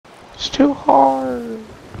It's too hard.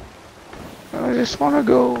 I just want to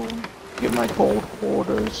go get my gold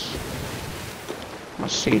quarters. My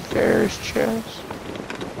seafarer's chest.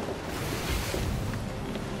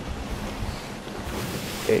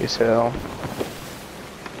 Okay, so.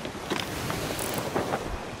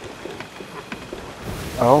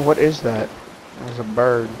 Oh, what is that? There's a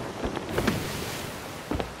bird.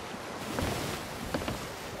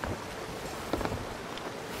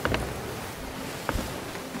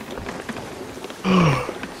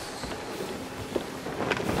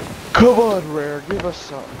 Come on, Rare, give us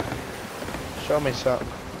something. Show me something.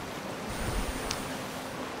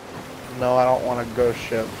 No, I don't want a ghost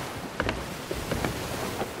ship.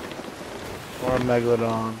 Or a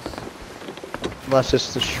Megalodon. Unless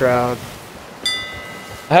it's the Shroud.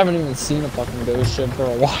 I haven't even seen a fucking ghost ship for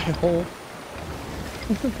a while.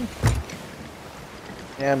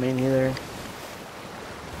 Yeah, me neither.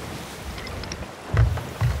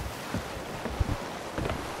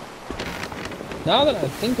 Now that I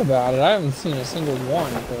think about it, I haven't seen a single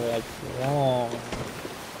one for like long.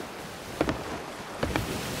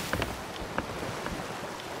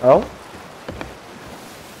 Oh?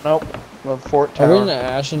 Nope. The Fort Are we Tower. in the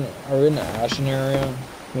Ashen? Are we in the Ashen area?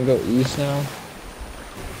 Can we go east now?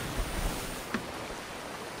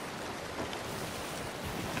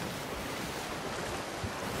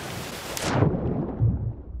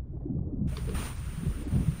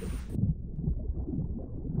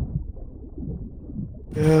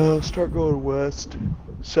 Yeah, I'll start going west.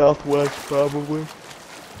 Southwest, probably.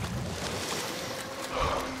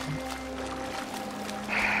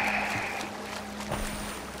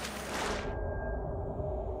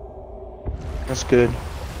 That's good.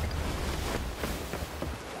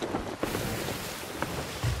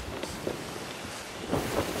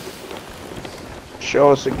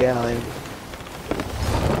 Show us a galleon.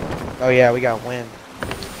 Oh yeah, we got wind.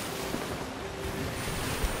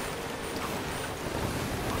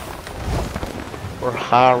 We're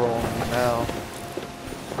high rolling now.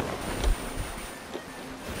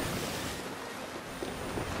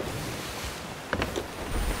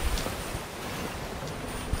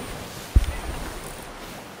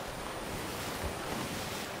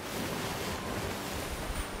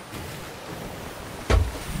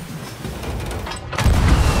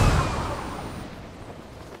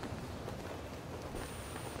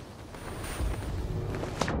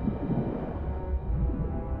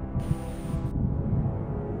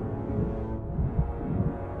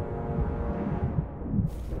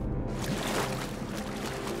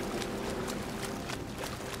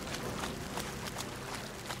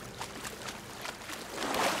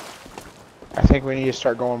 I think we need to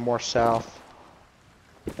start going more south.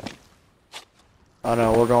 Oh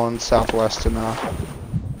no, we're going southwest enough.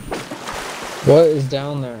 What is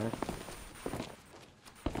down there?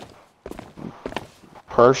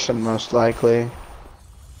 Person, most likely.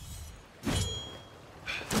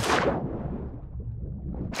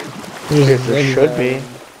 There's There should be.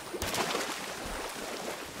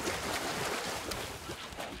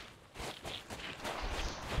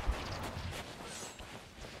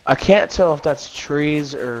 I can't tell if that's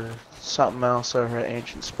trees or something else over at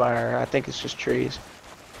Ancient Spire. I think it's just trees.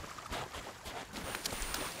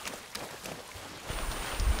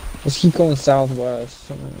 Let's keep going southwest.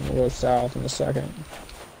 We'll go south in a second.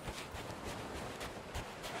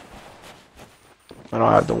 I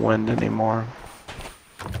don't have the wind anymore.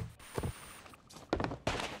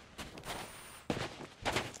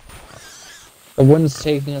 The wind's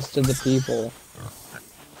taking us to the people.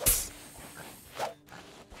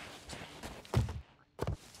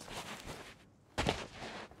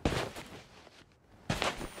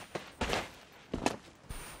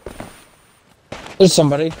 There's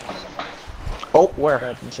somebody. Oh, where?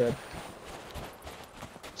 Captain ship.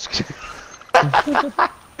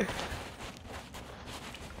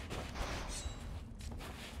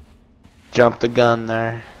 Jump the gun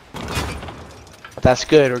there. But that's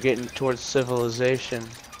good, we're getting towards civilization.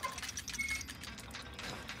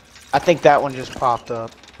 I think that one just popped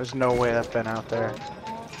up. There's no way that's been out there.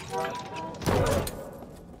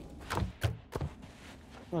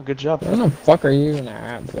 Oh, good job. Where the fuck are you in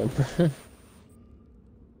at, Flipper?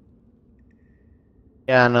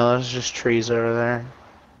 Yeah, I know, there's just trees over there.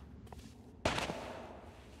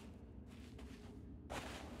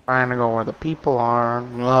 Trying to go where the people are.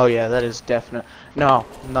 Oh yeah, that is definite. No,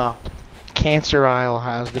 no. Cancer Isle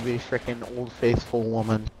has to be freaking Old Faithful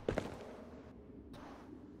woman.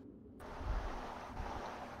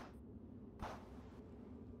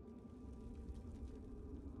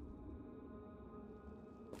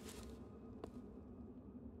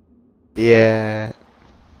 Yeah.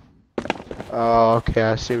 Oh, okay,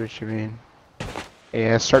 I see what you mean.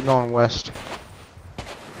 Yeah, start going west.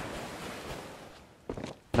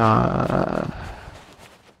 Nah,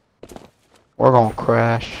 we're gonna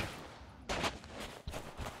crash.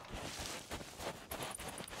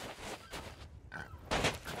 I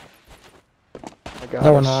got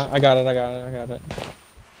No, we're us. not. I got it. I got it. I got it.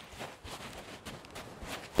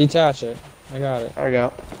 Detach it. I got it. There we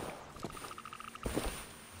go.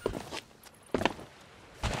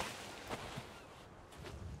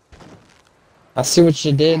 I see what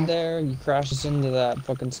you did there. You crashed us into that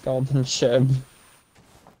fucking skeleton ship.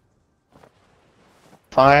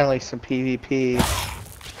 Finally, some PvP.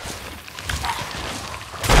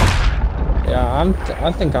 Yeah,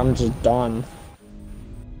 I think I'm just done.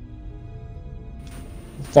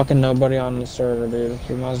 Fucking nobody on the server, dude.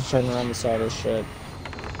 We might as well turn around the side of this shit.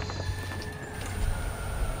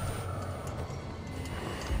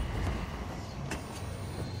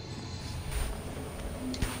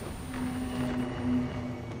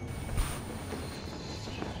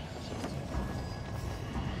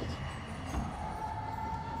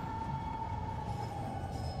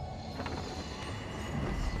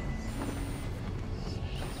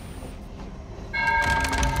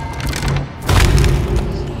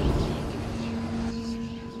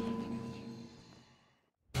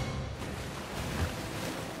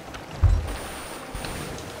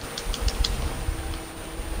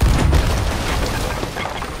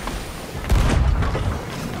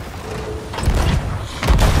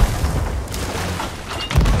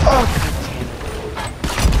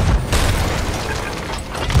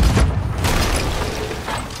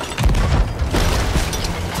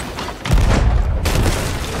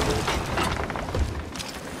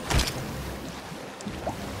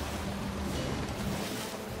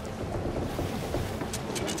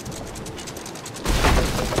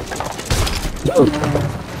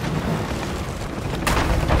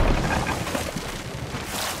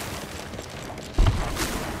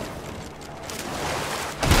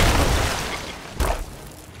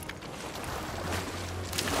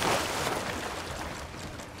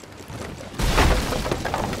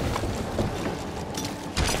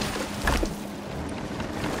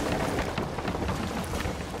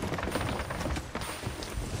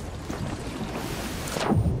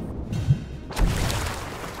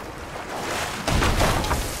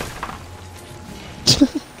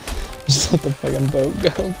 Just let the fucking boat go.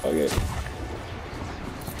 Fuck it.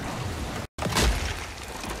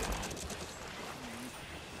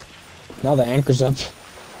 Now the anchor's up.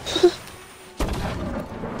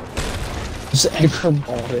 Just anchor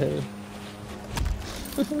ball it.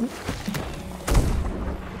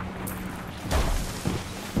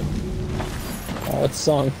 Oh, it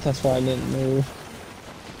sunk. That's why I didn't move.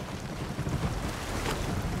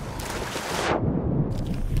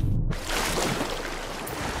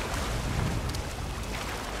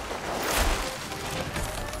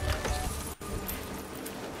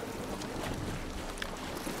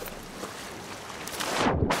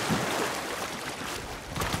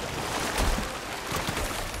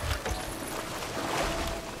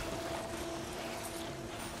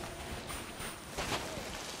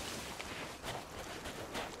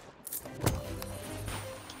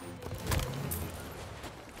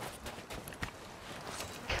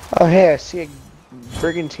 Oh, hey, I see a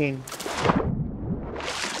brigantine.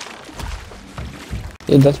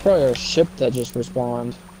 Dude, that's probably our ship that just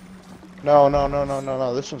respawned. No, no, no, no, no,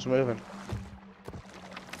 no. This one's moving.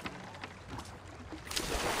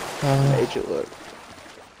 Made it look.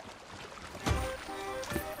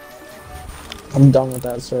 I'm done with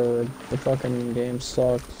that server. The fucking game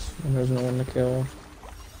sucks, and there's no one to kill.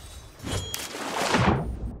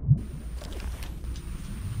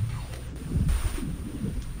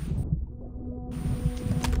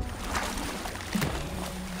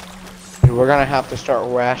 We're gonna have to start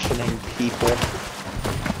rationing people.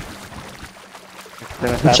 We're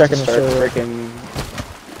gonna have to start freaking.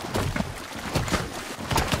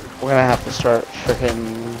 We're gonna have to start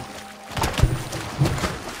freaking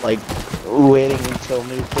like waiting until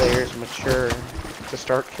new players mature to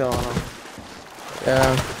start killing them.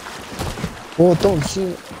 Yeah. Well, it don't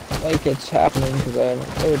seem like it's happening because I haven't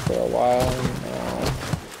played for a while, and now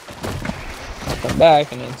I come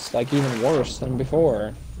back and it's like even worse than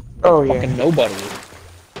before. Oh yeah. Fucking nobody.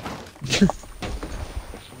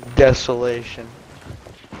 Desolation.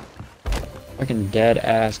 Fucking dead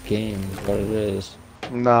ass game is what it is.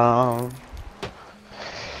 No.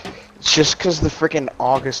 It's just because the freaking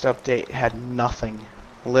August update had nothing.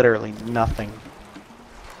 Literally nothing.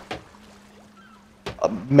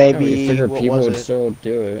 Yeah, Maybe, you figure what people was would it? still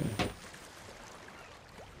do it.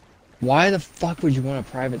 Why the fuck would you want a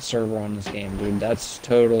private server on this game, dude? That's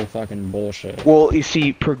total fucking bullshit. Well, you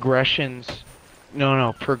see, progressions.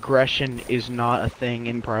 No, progression is not a thing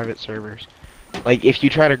in private servers. Like, if you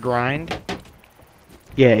try to grind,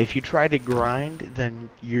 yeah, if you try to grind, then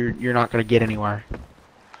you're not gonna get anywhere.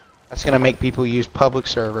 That's gonna make people use public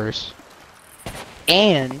servers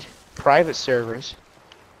and private servers.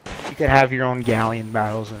 You could have your own galleon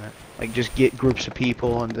battles in it. Like, just get groups of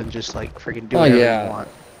people and then just like freaking do Oh whatever you yeah, want.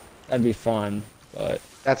 that'd be fun, but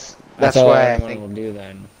That's that's that's all why I anyone think will do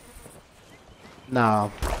then.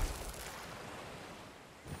 no.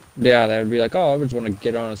 Yeah, they would be like, oh, I just want to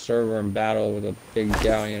get on a server and battle with a big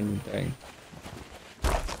galleon thing.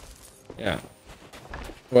 Yeah.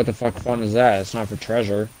 What the fuck fun is that? It's not for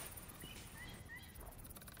treasure.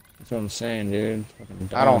 That's what I'm saying, dude. Fucking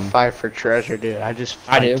I don't dumb. fight for treasure, dude. I just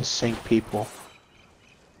I fight do. to sink people.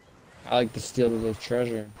 I like to steal the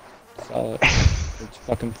treasure. Sell it. It's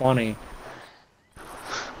fucking funny.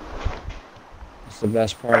 It's the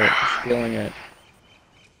best part, stealing it.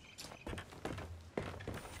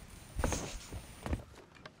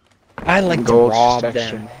 I like to Gold rob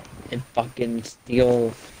texture. them and fucking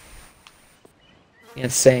steal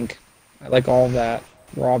and sink. I like all of that.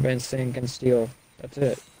 Rob and sink and steal. That's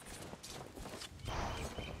it.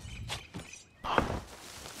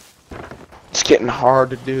 It's getting hard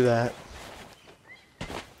to do that.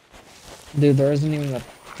 Dude, there isn't even a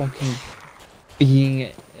fucking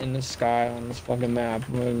being in the sky on this fucking map.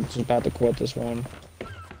 I'm just about to quit this one.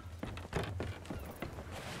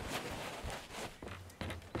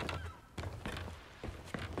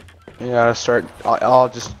 We gotta start all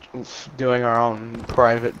just doing our own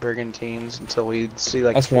private brigantines until we see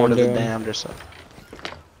like That's what Fort I'm of the doing. Damned or something.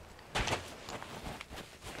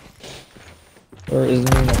 There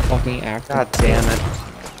isn't even a fucking active. God damn it.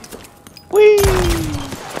 Whee!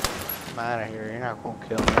 I'm out of here. You're not gonna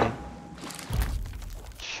kill me.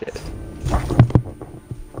 Shit.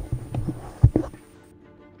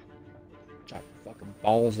 Chop your fucking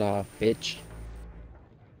balls off, bitch.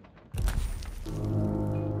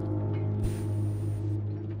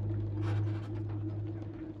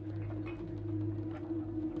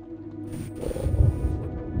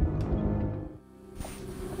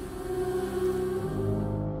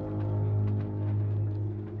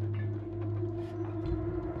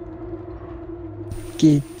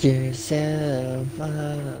 Get yourself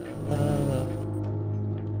up.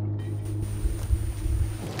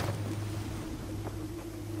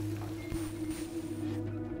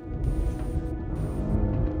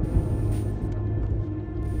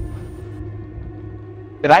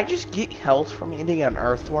 Did I just get health from eating an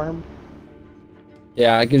earthworm?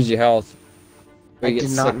 Yeah, it gives you health. But I you get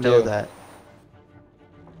did not sick, know too. that.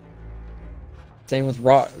 Same with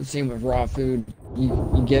raw food.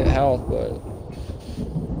 You get health, but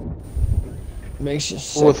it makes you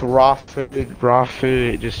sick. Well, with raw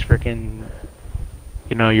food, it just freaking,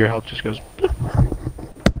 you know, your health just goes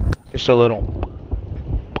just a little.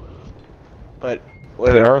 But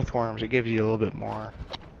with earthworms, it gives you a little bit more.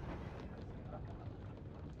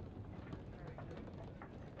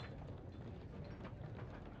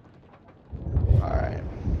 Alright.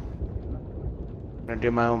 I'm gonna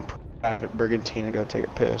do my own private brigantine and go take a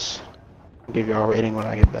piss. I'll give you all a rating when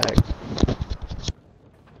I get back.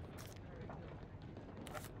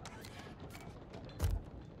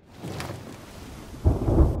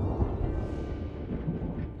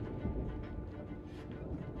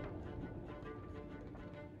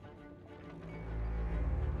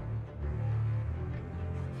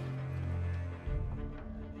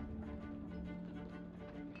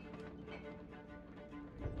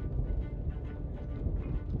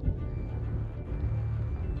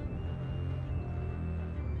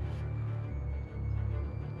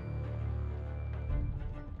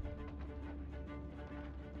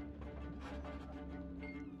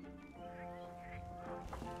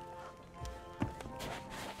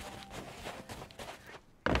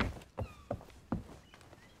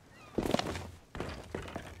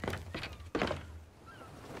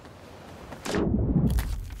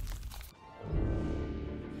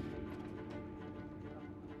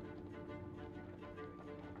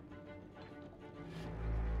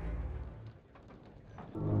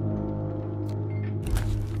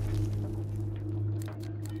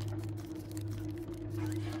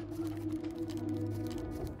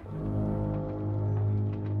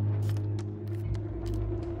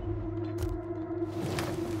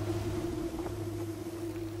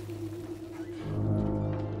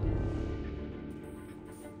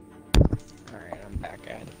 Alright, I'm back.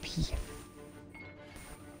 I had to pee.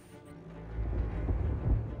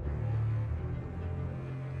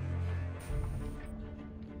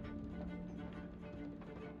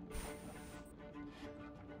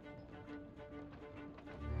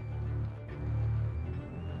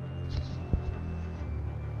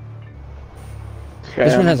 Okay,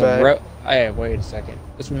 This one I'm has a back. Hey, wait a second.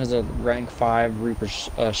 This one has a rank 5 Reaper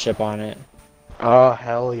ship on it. Oh,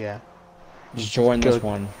 hell yeah. Just join Go this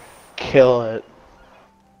one. kill it.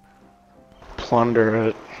 Plunder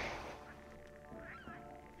it.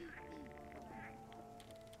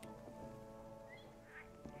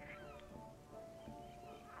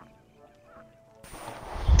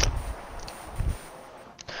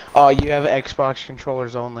 Oh, you have Xbox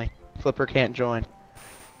controllers only. Flipper can't join.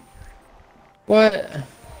 What?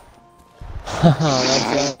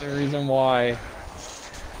 That's the only reason why.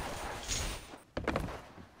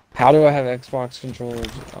 How do I have Xbox controllers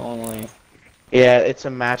only? Yeah, it's a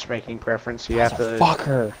matchmaking preference. You have to.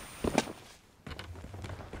 Motherfucker.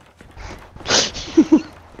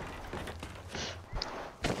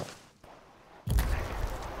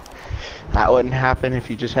 That wouldn't happen if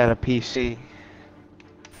you just had a PC.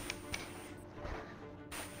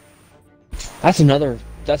 That's another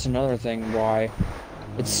thing why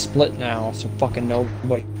it's split now, so fucking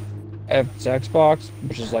nobody. If it's Xbox,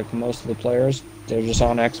 which is like most of the players, they're just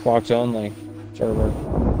on Xbox only server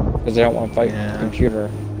because they don't want to fight the Yeah. computer.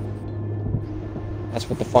 That's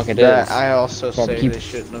what the fuck it That is. I also That's why we say keep they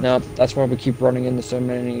shouldn't have. no. That's why we keep running into so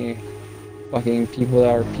many fucking people that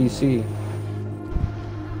are PC.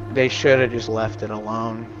 They should have just left it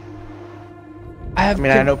alone. I I have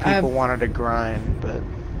mean, I know I have people wanted to grind, but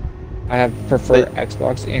I have they, preferred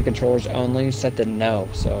Xbox and controllers only set to no,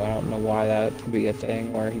 so I don't know why that would be a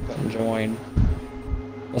thing where he couldn't join.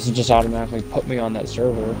 This will just automatically put me on that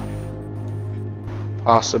server.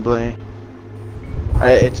 possibly.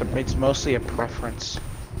 It's mostly a preference.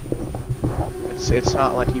 It's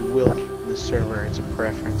not like you will keep the server. It's a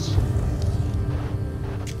preference.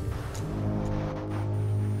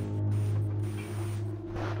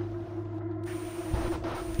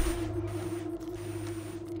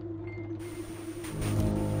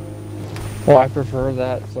 Well, I prefer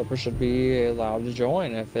that Flipper should be allowed to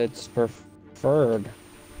join if it's preferred.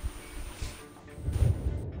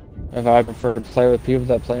 If I prefer to play with people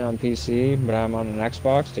that play on PC, but I'm on an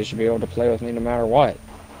Xbox, they should be able to play with me no matter what.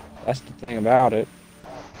 That's the thing about it.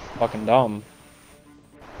 Fucking dumb.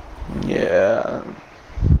 Yeah.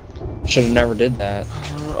 Should have never did that.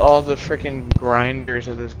 All the freaking grinders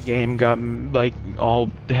of this game got like all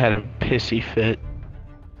had a pissy fit.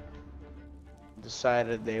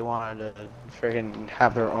 Decided they wanted to freaking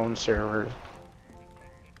have their own servers.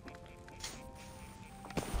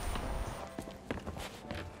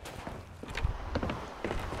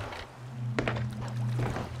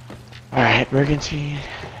 Alright, Brigantine.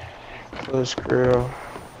 Close crew.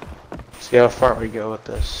 See how far we go with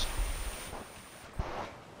this.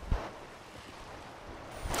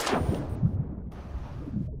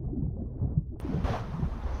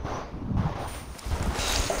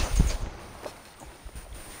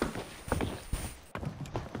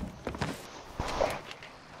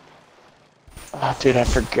 Oh, dude, I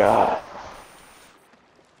forgot.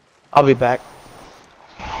 I'll be back.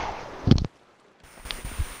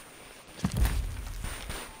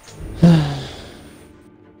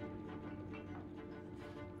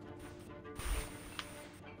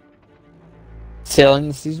 Sailing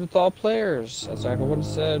the seas with all players. That's exactly what it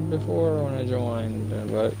said before when I joined,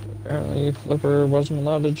 but apparently Flipper wasn't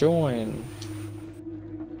allowed to join.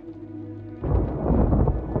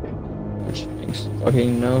 Which makes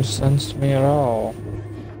fucking no sense to me at all.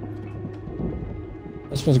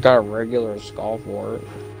 This one's got a regular skull for it.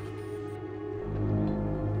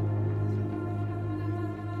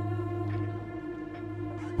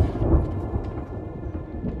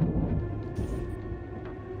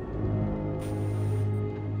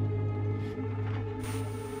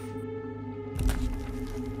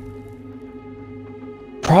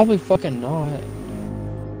 Probably fucking not.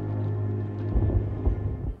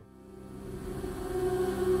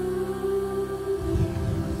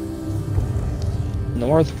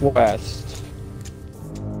 Northwest.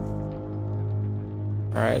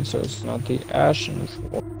 Alright, so it's not the Ashen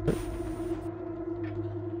Fort.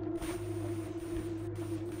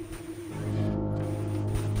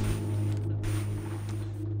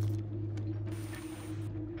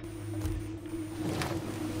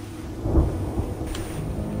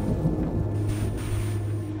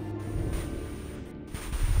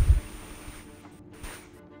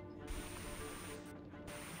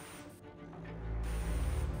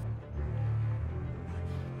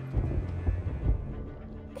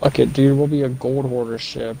 Fuck it, dude, we'll be a gold hoarder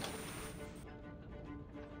ship.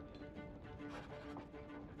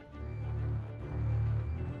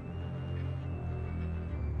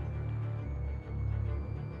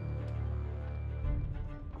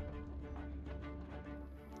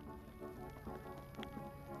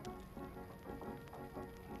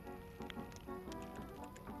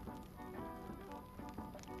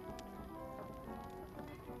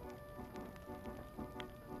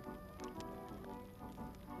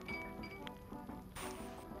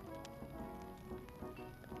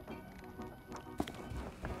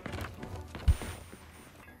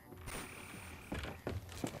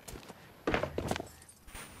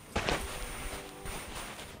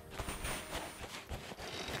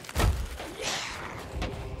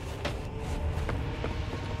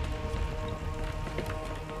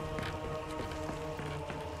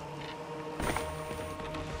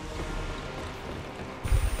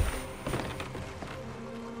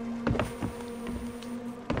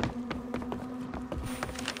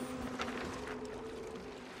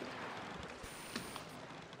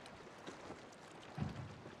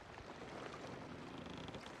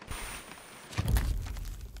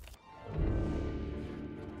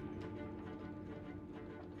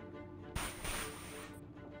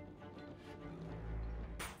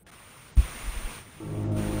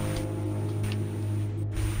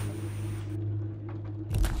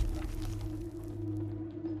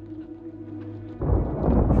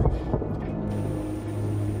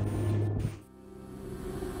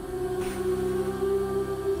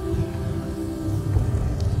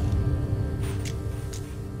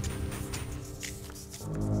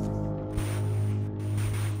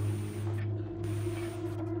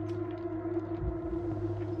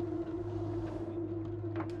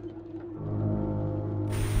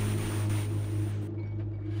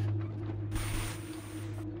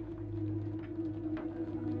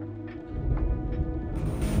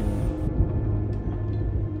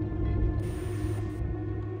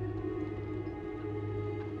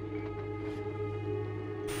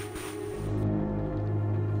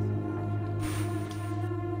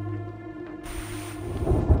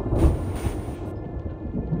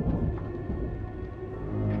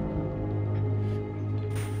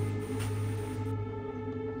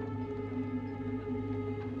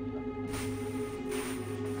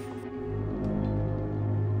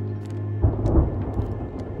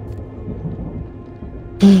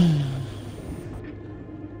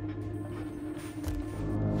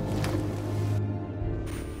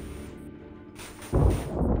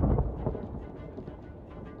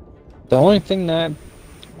 The only thing that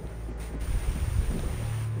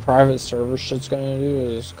private server shit's gonna do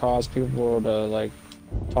is cause people to like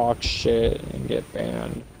talk shit and get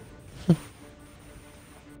banned.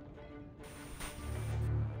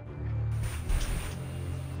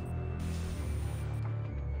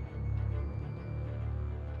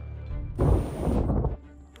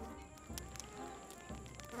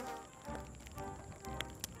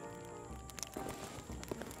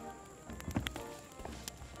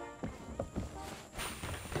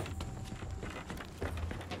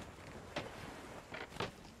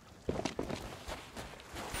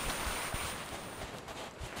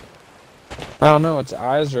 I don't know, its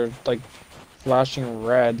eyes are like flashing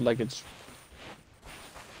red, like it's,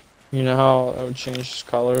 you know how it would change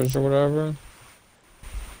colors or whatever?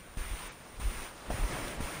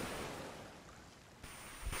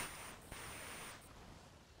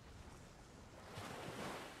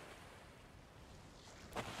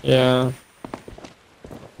 Yeah.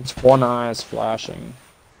 Its one eye is flashing.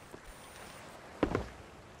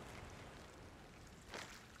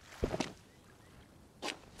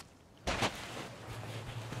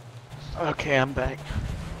 Okay, I'm back.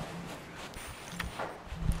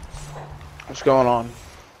 What's going on?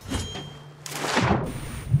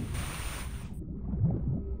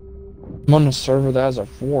 I'm on a server that has a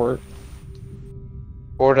fort.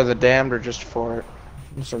 Fort of the Damned or just Fort?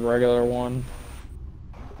 It's a regular one.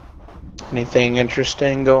 Anything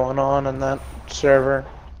interesting going on in that server?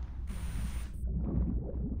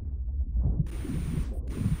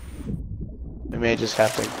 We may just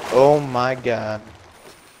have to. Oh my god.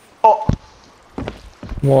 Oh!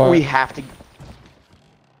 What? We have to.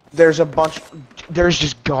 There's a bunch. There's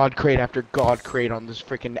just God crate after God crate on this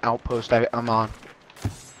freaking outpost I'm on.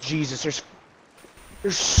 Jesus,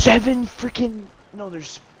 there's 7 freaking. No,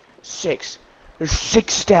 there's 6. There's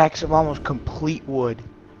 6 stacks of almost complete wood.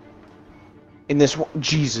 In this one.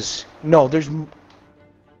 Jesus. No, there's.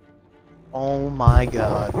 Oh my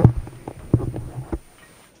god.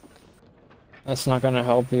 That's not gonna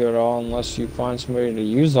help you at all unless you find somebody to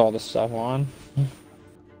use all the stuff on.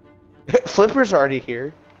 Flipper's already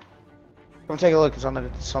here. Come take a look. It's on the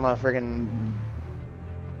freaking.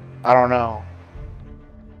 I don't know.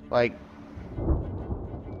 Like.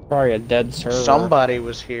 Probably a dead server. Somebody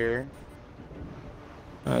was here.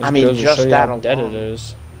 It mean, goes to just show you that how dead it alone.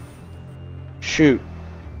 is. Shoot.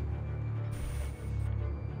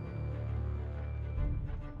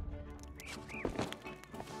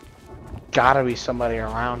 Gotta be somebody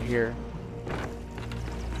around here.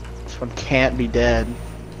 This one can't be dead.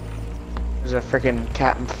 There's a freaking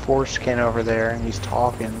Captain Foreskin over there, and he's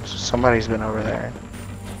talking. So somebody's been over there.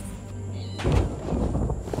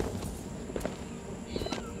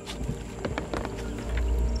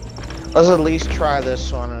 Let's at least try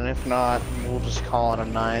this one, and if not, we'll just call it a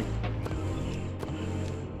night.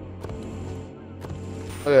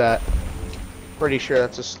 Look at that. Pretty sure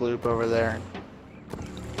that's a sloop over there.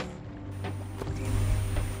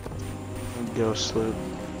 Go sloop.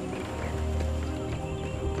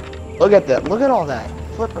 Look at that. Look at all that.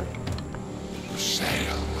 Flipper.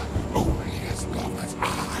 Sail only as long as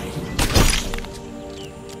I.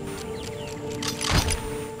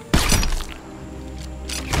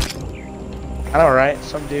 I know, right?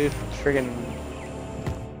 Some dude friggin'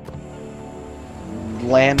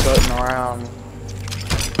 land boating around.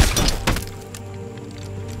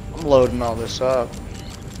 I'm loading all this up.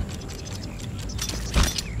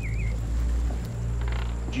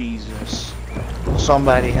 Jesus.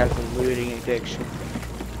 Somebody has a looting addiction.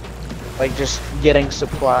 Like just getting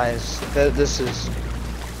supplies. This is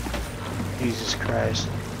Jesus Christ.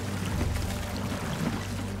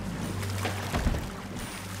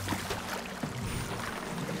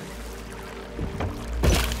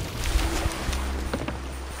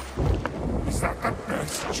 Is that the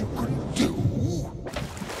best you can do?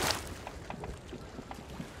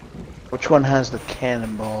 Which one has the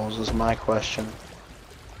cannonballs is my question.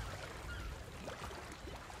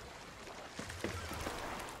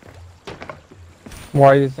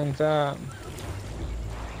 Why do you think that?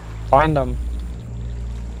 Find them.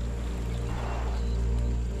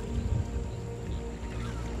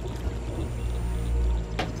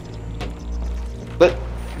 But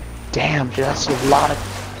damn, dude, that's a lot of.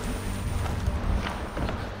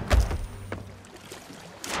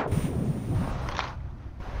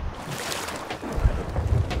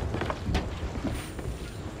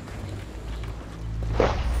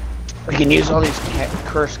 We can use all these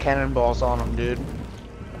cursed cannonballs on them, dude.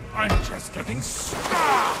 I'm just getting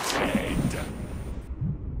started.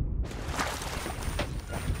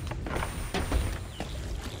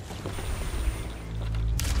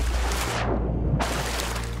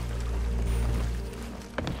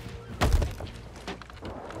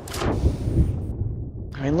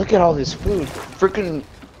 And look at all this food. Freaking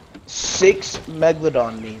 6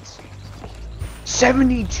 megalodon meats.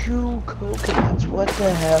 72 coconuts. What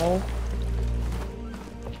the hell?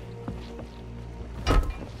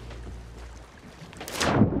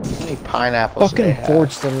 How many pineapples do they Fucking have?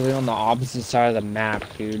 fort's literally on the opposite side of the map,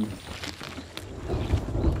 dude.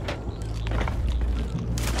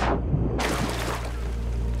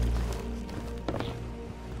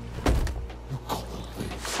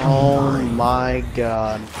 Oh my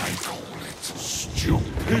god. I call it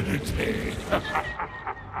stupidity.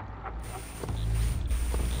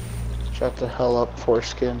 Shut the hell up,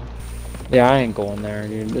 foreskin. Yeah, I ain't going there,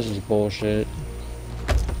 dude. This is bullshit.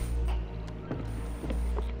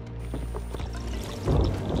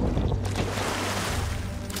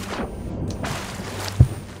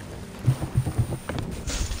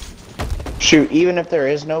 Shoot, even if there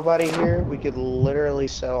is nobody here, we could literally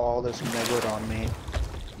sell all this megalodon meat.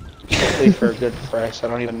 Hopefully for a good price. I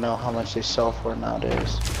don't even know how much they sell for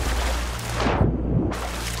nowadays.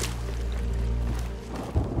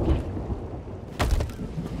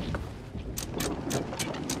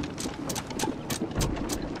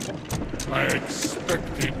 I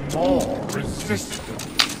expected more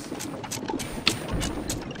resistance.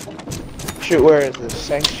 Shoot, where is this?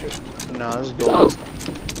 Sanctuary? No, this is gold.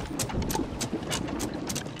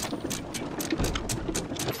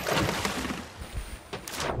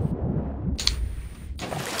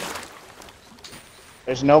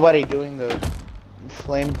 There's nobody doing the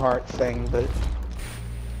flame part thing, but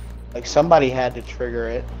like somebody had to trigger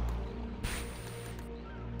it.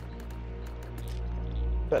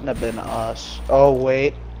 Couldn't have been us. Oh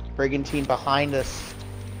wait, brigantine behind us.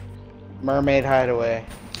 Mermaid hideaway.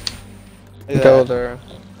 Look at Go that. there.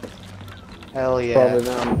 Hell yeah. Probably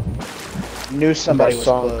them. Knew somebody was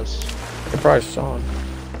Probably close. They probably saw him.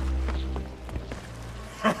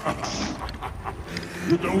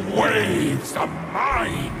 The waves are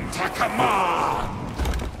mine to command.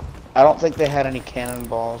 I don't think they had any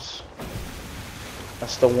cannonballs.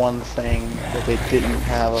 That's the one thing that they didn't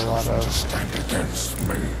have a lot To of. stand against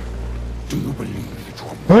me. Do you believe it were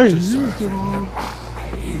Hey, more you deserving get on. than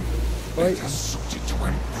I? Better suited to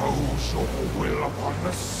impose your will upon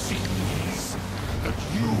the seas. That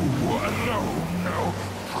you alone know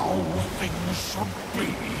how things should be.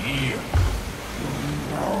 You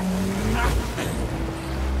know nothing.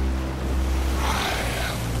 I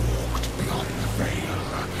have walked beyond the veil,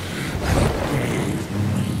 and it gave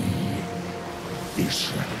me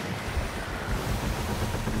vision.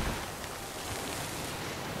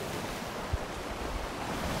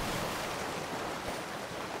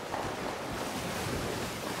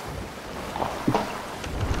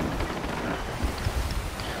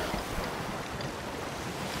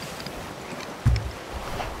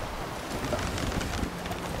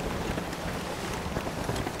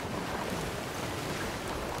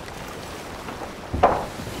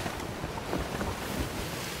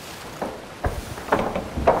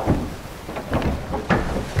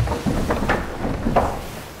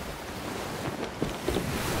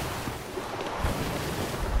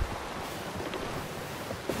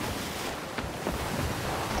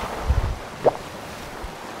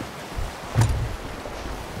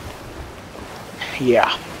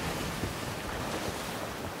 Yeah.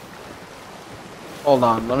 Hold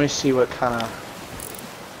on, let me see what kind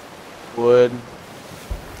of wood.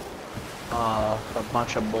 A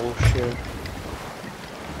bunch of bullshit.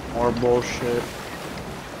 More bullshit.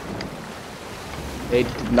 They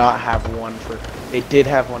did not have one for. They did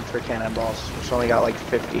have one for cannonballs, which only got like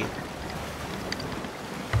 50.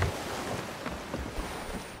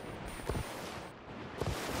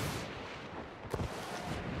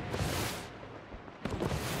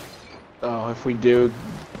 So if we do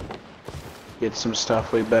get some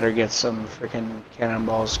stuff, we better get some freaking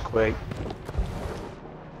cannonballs quick.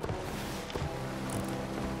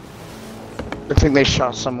 I think they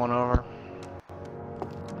shot someone over.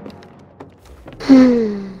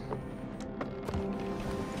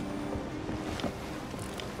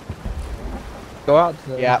 Go out to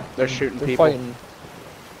them. Yeah, they're shooting They're people. fighting.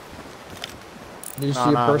 Did you No, see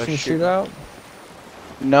a no, person they're shoot shooting. out?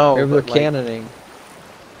 No, Maybe they're but like cannoning.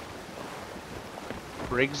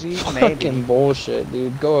 Briggsy, Fucking maybe. bullshit,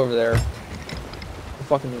 dude. Go over there. You're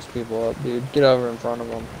fucking these people up, dude. Get over in front of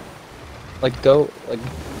them. Like, go, like,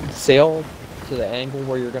 sail to the angle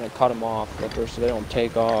where you're gonna cut them off, so they don't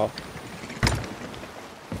take off.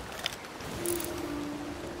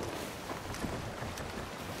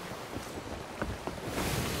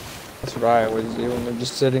 That's what I always do when they're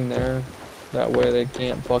just sitting there. That way they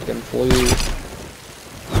can't fucking flee.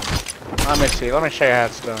 Let me see. Let me show you how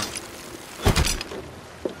it's done.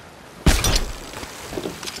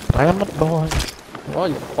 I'm a boy. Well,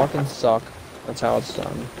 you fucking suck. That's how it's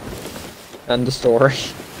done. End the story.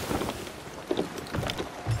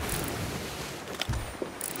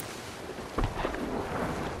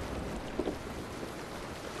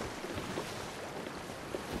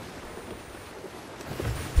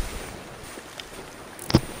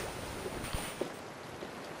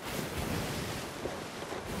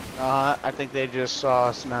 I think they just saw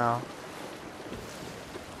us now.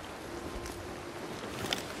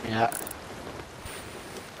 Yeah.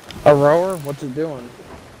 A rower? What's it doing?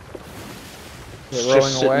 Is It's it rowing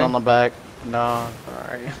just sitting away? on the back. No.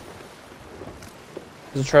 Alright. Is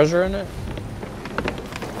there treasure in it?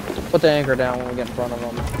 Put the anchor down when we get in front of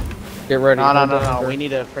them. Get ready. No, no, hold no, the no. anchor. We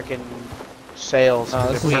need a freaking sails. Oh,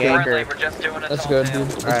 'Cause this if is we good. anchor. We're just doing a That's tall good, tale.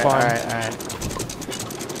 dude. It's Alright, fine.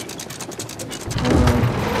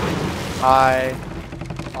 alright,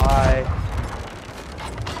 alright.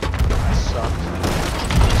 I sucked.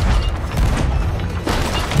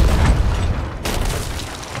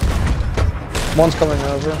 One's coming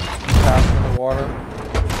over. Passing in the water.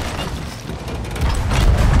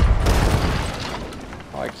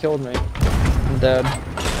 Oh, it killed me. I'm dead.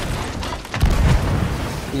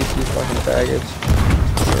 These fucking faggots.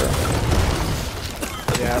 Sure.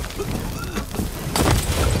 Yeah.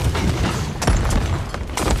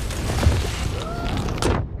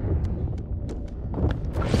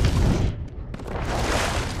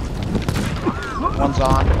 One's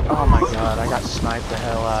on. Oh my god, I got sniped the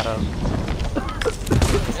hell out of.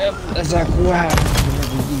 Yep, that's exactly what happens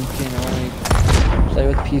whenever you can only play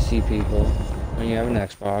with PC people when you have an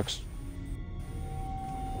Xbox.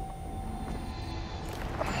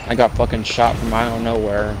 I got fucking shot from out of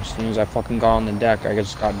nowhere. As soon as I fucking got on the deck, I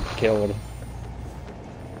just got killed.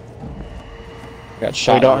 Got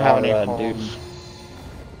shot. We don't in the have water, any dude. holes.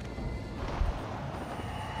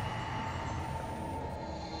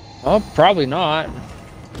 Oh, probably not.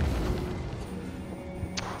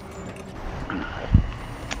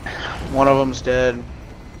 One of them's dead.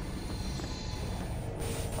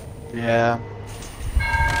 Yeah.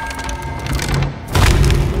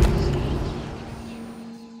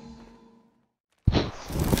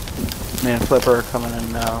 Man, Flipper coming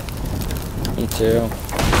in now. Me too.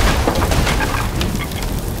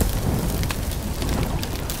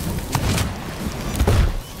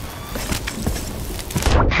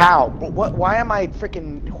 How? What? Why am I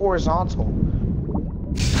freaking horizontal?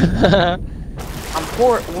 I'm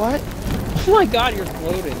what? Oh my god, you're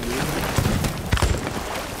floating, dude.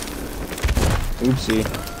 Oopsie.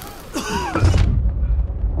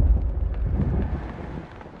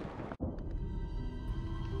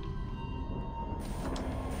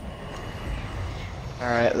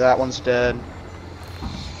 Alright, that one's dead.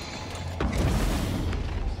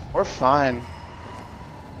 We're fine.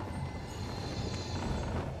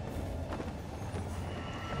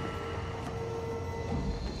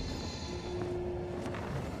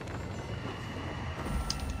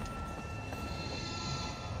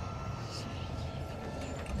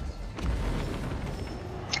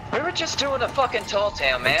 We were just doing a fucking tall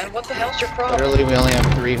tale, man. What the hell's your problem? Literally, we only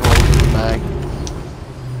have 3 holes in the bag.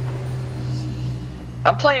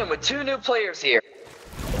 I'm playing with 2 new players here.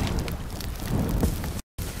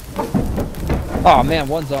 Oh man,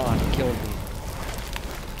 one's on. He killed me.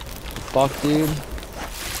 Fuck, dude.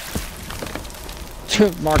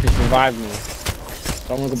 Marcus revived me.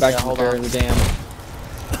 So I'm gonna go back to hold the on. the dam.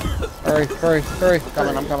 Hurry, hurry, hurry.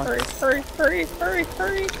 Coming, I'm coming. Hurry, hurry, hurry, hurry,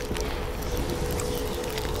 hurry.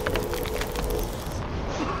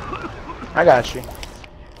 I got you.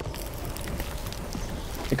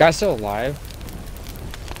 The guy's still alive.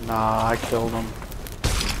 Nah, I killed him.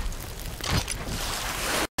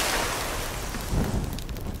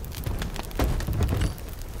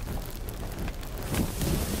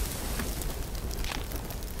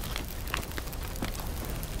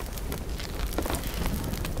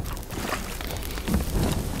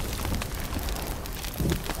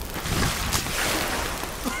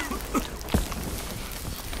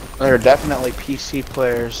 There are definitely PC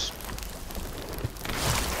players.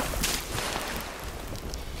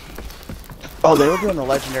 Oh, they were doing the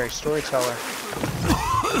legendary storyteller.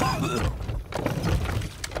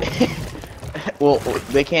 Well,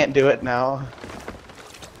 they can't do it now.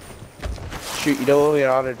 Shoot, you know what we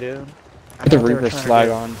ought to do? I Put the know what they were Reaper trying to flag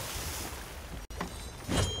do. on.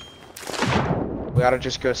 We ought to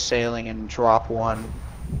just go sailing and drop one.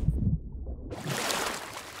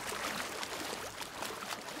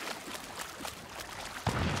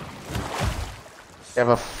 You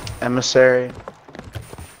have a emissary.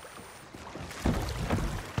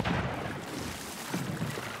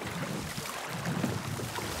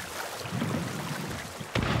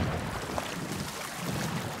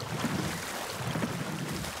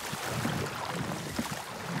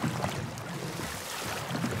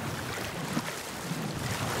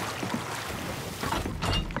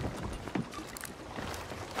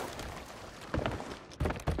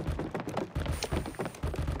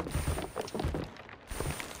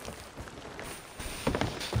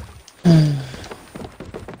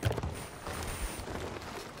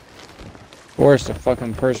 course, the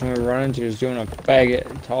fucking person we run into is doing a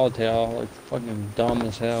faggot tall tale, like fucking dumb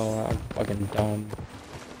as hell. I'm fucking dumb.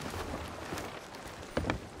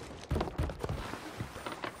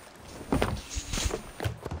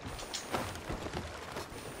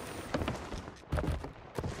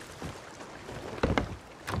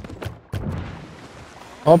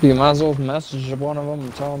 Hope you might as well message one of them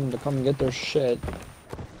and tell them to come get their shit.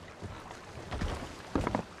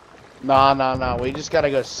 Nah. We just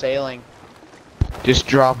gotta go sailing. Just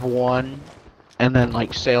drop one, and then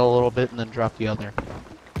like sail a little bit, and then drop the other.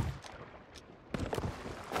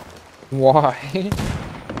 Why?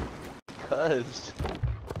 Cause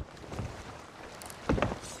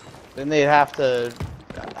then they'd have to,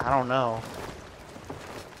 I don't know,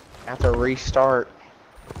 have to restart.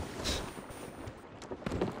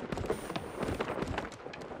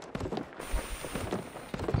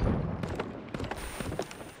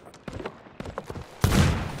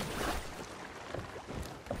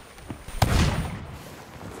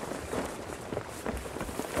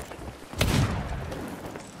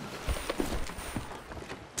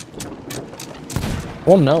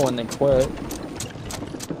 We'll know when they quit.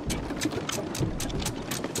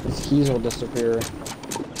 His keys will disappear.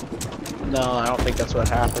 No, I don't think that's what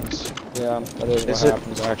happens. Yeah, that is Is what it?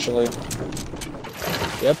 happens actually.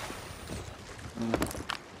 Yep.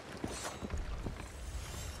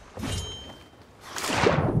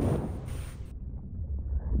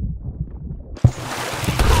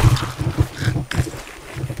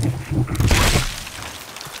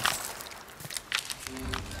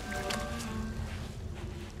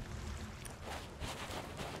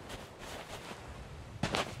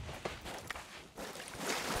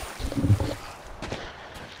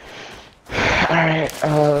 Alright,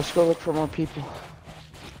 let's go look for more people.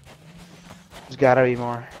 There's gotta be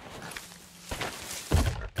more.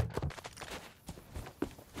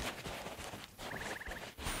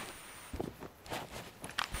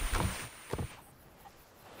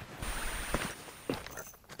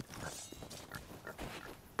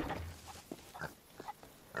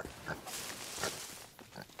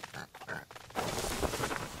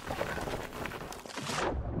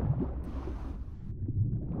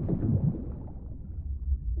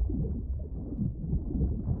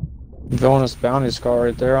 Villainous bounty scar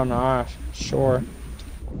right there on the shore.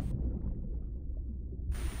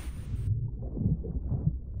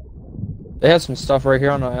 They had some stuff right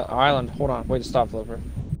here on the island. Hold on, wait to stop, Flipper.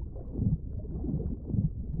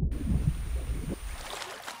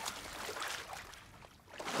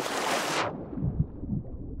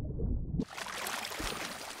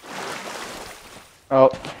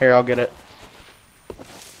 Oh, here, I'll get it.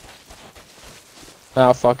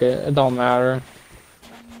 Ah, fuck it. It don't matter.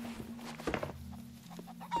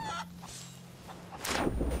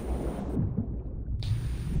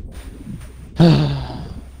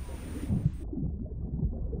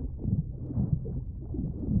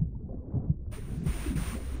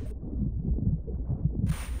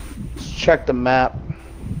 Let's check the map.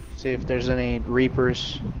 See if there's any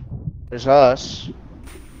Reapers. There's us.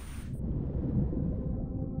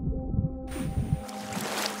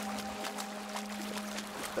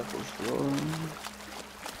 That was low.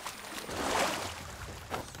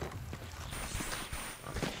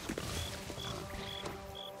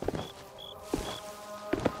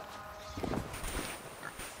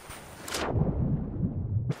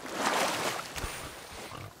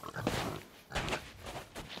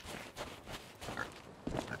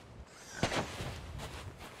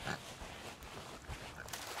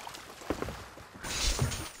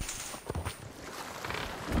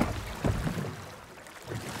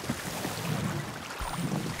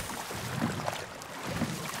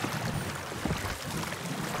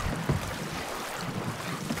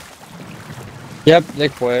 Yep, they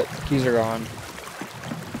quit. Keys are gone.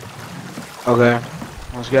 Okay.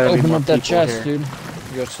 There's gotta be Open more up that people chest, here. dude.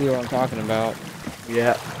 You'll see what I'm talking about.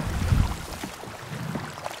 Yeah.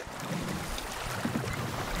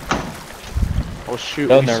 Oh shoot,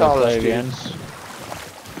 They'll we never saw play those again. dudes.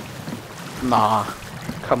 Nah.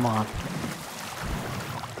 Come on.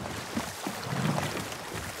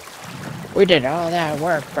 We did all that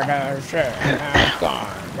work for no shit. Now it's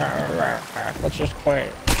gone. Let's just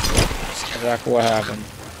quit. That's exactly what happened.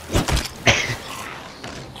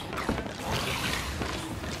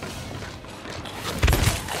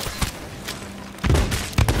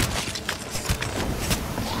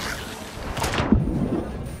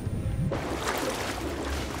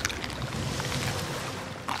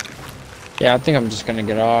 Yeah, I think I'm just gonna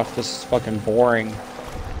get off. This is fucking boring.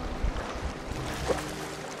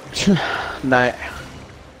 Night.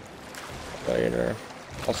 Later.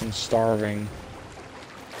 Plus I'm starving.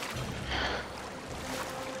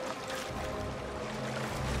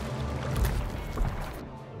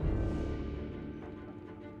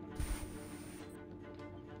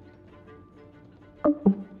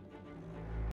 Ugh.